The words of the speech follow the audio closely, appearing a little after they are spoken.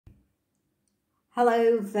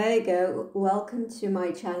Hello Virgo, welcome to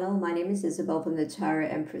my channel. My name is Isabelle from the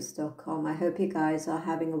TarotEmpress.com. I hope you guys are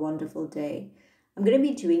having a wonderful day. I'm going to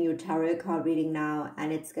be doing your tarot card reading now,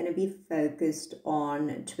 and it's going to be focused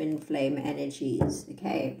on twin flame energies,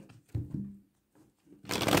 okay?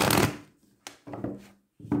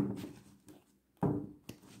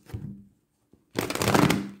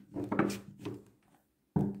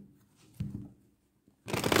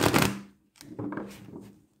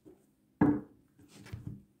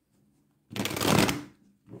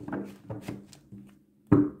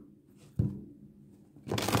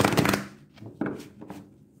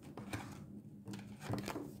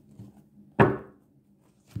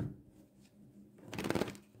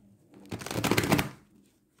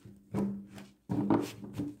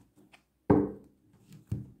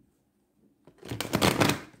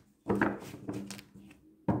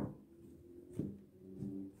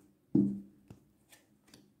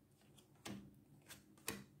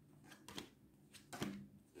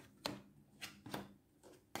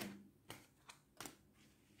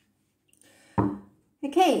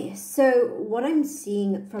 Okay, so what I'm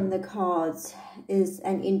seeing from the cards is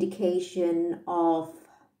an indication of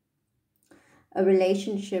a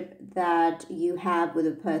relationship that you have with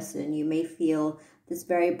a person. You may feel this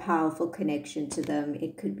very powerful connection to them.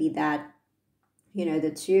 It could be that, you know,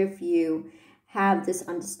 the two of you have this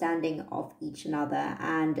understanding of each other.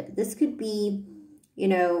 And this could be, you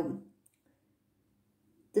know,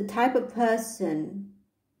 the type of person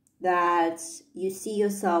that you see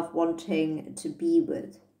yourself wanting to be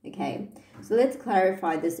with, okay? So let's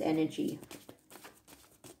clarify this energy.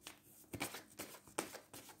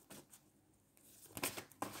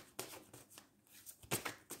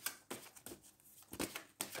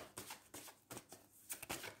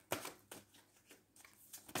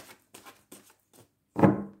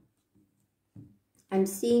 I'm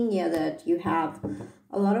seeing here that you have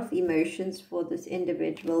a lot of emotions for this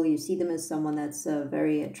individual. You see them as someone that's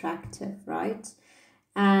very attractive, right?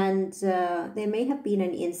 And there may have been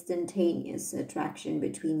an instantaneous attraction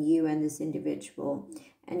between you and this individual.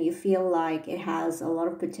 And you feel like it has a lot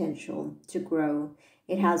of potential to grow.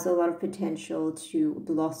 It has a lot of potential to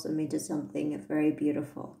blossom into something very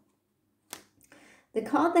beautiful. The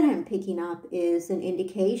card that I'm picking up is an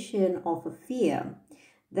indication of a fear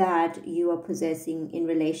that you are possessing in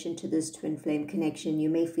relation to this twin flame connection. You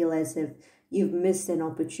may feel as if you've missed an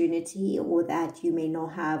opportunity, or that you may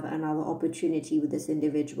not have another opportunity with this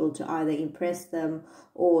individual to either impress them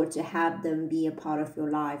or to have them be a part of your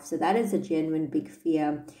life. So that is a genuine big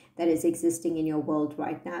fear that is existing in your world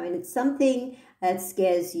right now. And it's something that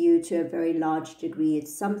scares you to a very large degree.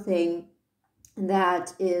 It's something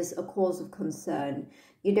that is a cause of concern.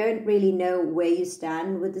 You don't really know where you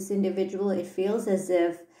stand with this individual. It feels as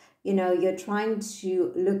if, you know, you're trying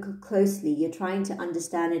to look closely. You're trying to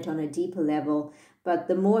understand it on a deeper level. But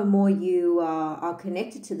the more and more you are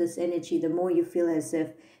connected to this energy, the more you feel as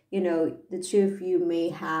if, you know, the two of you may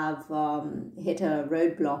have hit a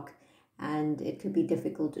roadblock, and it could be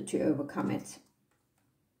difficult to overcome it.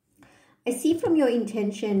 I see from your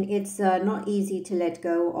intention, it's not easy to let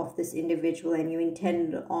go of this individual, and you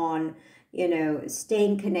intend on, you know,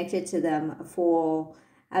 staying connected to them for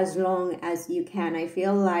as long as you can. I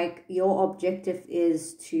feel like your objective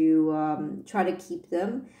is to try to keep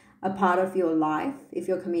them a part of your life. If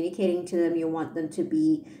you're communicating to them, you want them to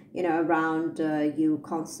be, you know, around you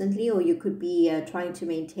constantly, or you could be trying to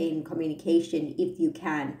maintain communication if you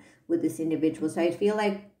can with this individual. So I feel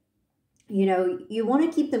like, you know, you want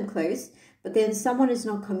to keep them close, but then someone is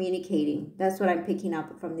not communicating. That's what I'm picking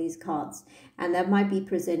up from these cards. And that might be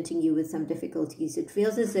presenting you with some difficulties. It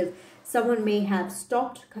feels as if someone may have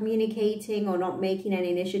stopped communicating or not making an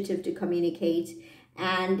initiative to communicate.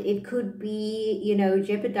 And it could be, you know,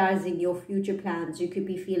 jeopardizing your future plans. You could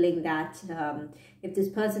be feeling that if this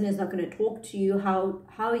person is not going to talk to you, how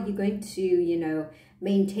are you going to, you know,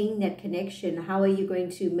 maintain that connection? How are you going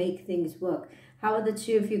to make things work? How are the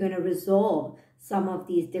two of you going to resolve some of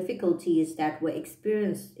these difficulties that were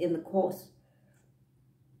experienced in the course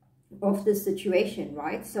of this situation,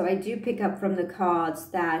 right? So I do pick up from the cards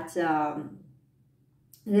that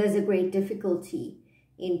there's a great difficulty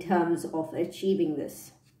in terms of achieving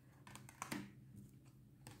this.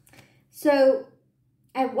 So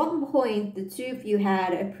at one point, the two of you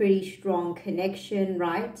had a pretty strong connection,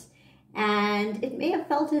 right? And it may have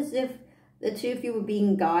felt as if the two of you were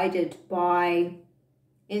being guided by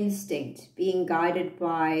instinct, being guided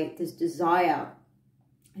by this desire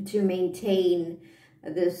to maintain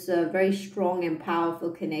this very strong and powerful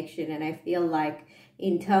connection. And I feel like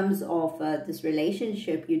in terms of this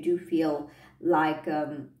relationship, you do feel like,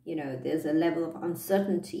 you know, there's a level of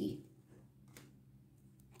uncertainty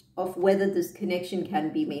of whether this connection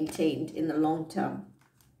can be maintained in the long term.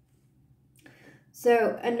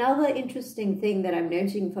 So another interesting thing that I'm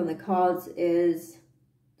noting from the cards is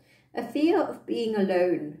a fear of being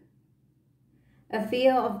alone, a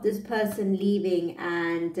fear of this person leaving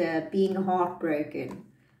and being heartbroken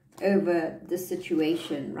over the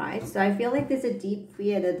situation, right? So I feel like there's a deep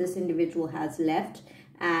fear that this individual has left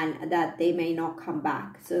and that they may not come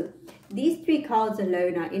back. So these three cards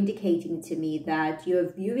alone are indicating to me that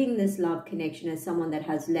you're viewing this love connection as someone that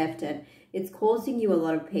has left, and it's causing you a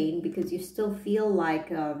lot of pain because you still feel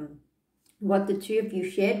like what the two of you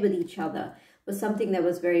shared with each other was something that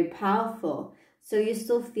was very powerful. So you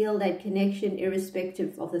still feel that connection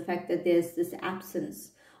irrespective of the fact that there's this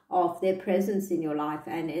absence of their presence in your life,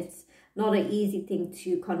 and it's not an easy thing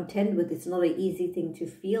to contend with. It's not an easy thing to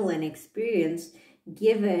feel and experience,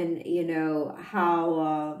 given, you know,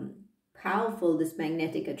 how powerful this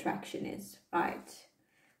magnetic attraction is, right?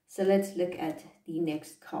 So let's look at the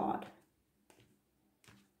next card.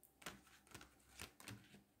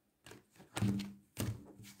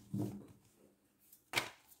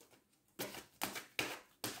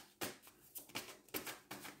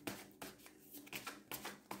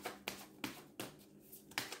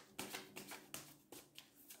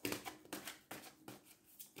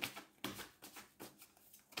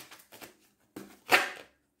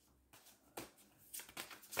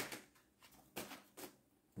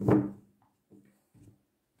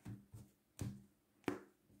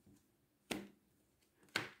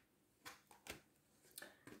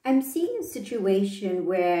 I'm seeing a situation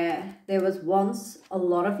where there was once a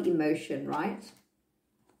lot of emotion, right?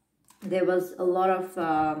 There was a lot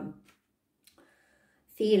of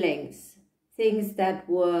feelings, things that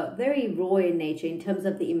were very raw in nature in terms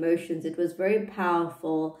of the emotions. It was very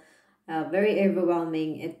powerful, very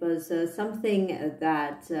overwhelming. It was something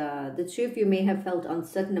that the two of you may have felt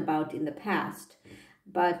uncertain about in the past.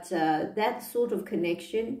 But that sort of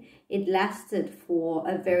connection, it lasted for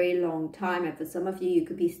a very long time. And for some of you, you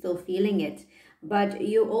could be still feeling it. But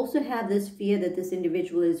you also have this fear that this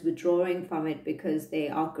individual is withdrawing from it because they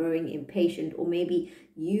are growing impatient. Or maybe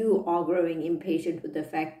you are growing impatient with the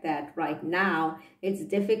fact that right now it's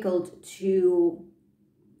difficult to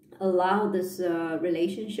allow this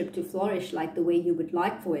relationship to flourish like the way you would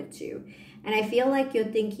like for it to. And I feel like you're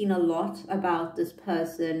thinking a lot about this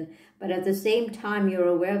person, but at the same time, you're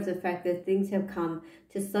aware of the fact that things have come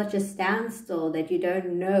to such a standstill that you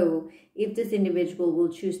don't know if this individual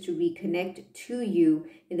will choose to reconnect to you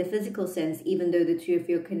in the physical sense, even though the two of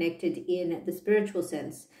you are connected in the spiritual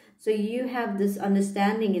sense. So you have this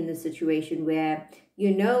understanding in the situation where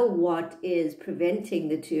you know what is preventing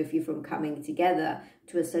the two of you from coming together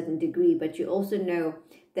to a certain degree, but you also know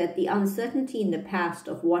that the uncertainty in the past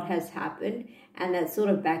of what has happened and that sort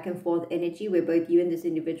of back and forth energy where both you and this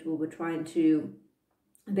individual were trying to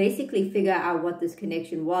basically figure out what this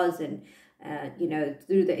connection was, and you know,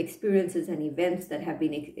 through the experiences and events that have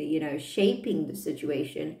been, you know, shaping the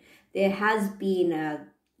situation, there has been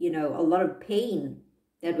you know, a lot of pain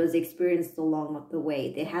that was experienced along the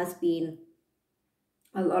way. There has been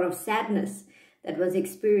a lot of sadness that was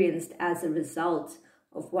experienced as a result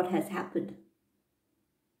of what has happened.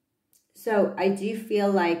 So I do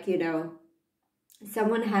feel like, you know,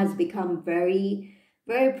 someone has become very,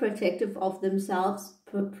 very protective of themselves,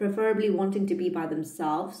 preferably wanting to be by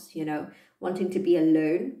themselves, you know, wanting to be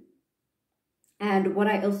alone. And what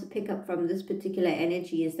I also pick up from this particular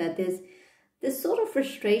energy is that there's this sort of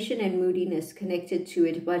frustration and moodiness connected to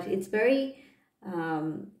it, but it's very,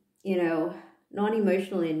 you know,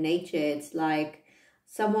 non-emotional in nature. It's like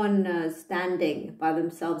someone standing by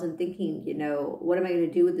themselves and thinking, you know, what am I going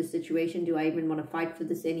to do with this situation? Do I even want to fight for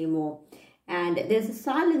this anymore? And there's a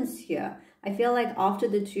silence here. I feel like after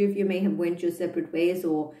the two of you may have went your separate ways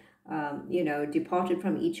or, you know, departed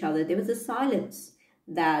from each other, there was a silence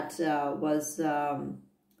that was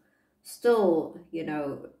still, you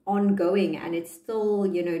know, ongoing. And it's still,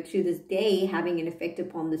 you know, to this day having an effect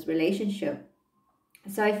upon this relationship.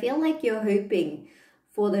 So I feel like you're hoping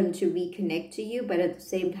for them to reconnect to you, but at the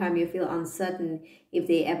same time you feel uncertain if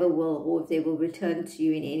they ever will, or if they will return to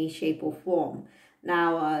you in any shape or form.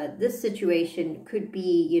 Now, this situation could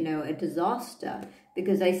be, you know, a disaster,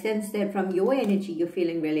 because I sense that from your energy, you're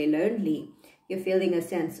feeling really lonely. You're feeling a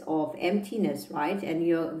sense of emptiness, right? And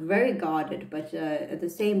you're very guarded, but at the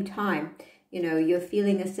same time, you know, you're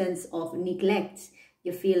feeling a sense of neglect.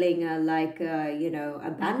 You're feeling like, you know,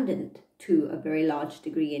 abandoned to a very large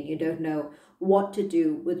degree, and you don't know what to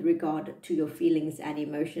do with regard to your feelings and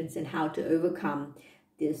emotions and how to overcome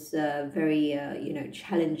this very,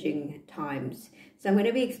 challenging times. So I'm going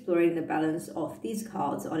to be exploring the balance of these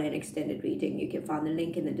cards on an extended reading. You can find the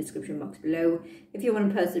link in the description box below. If you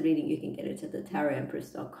want a personal reading, you can get it at the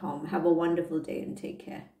tarotempress.com. Have a wonderful day and take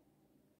care.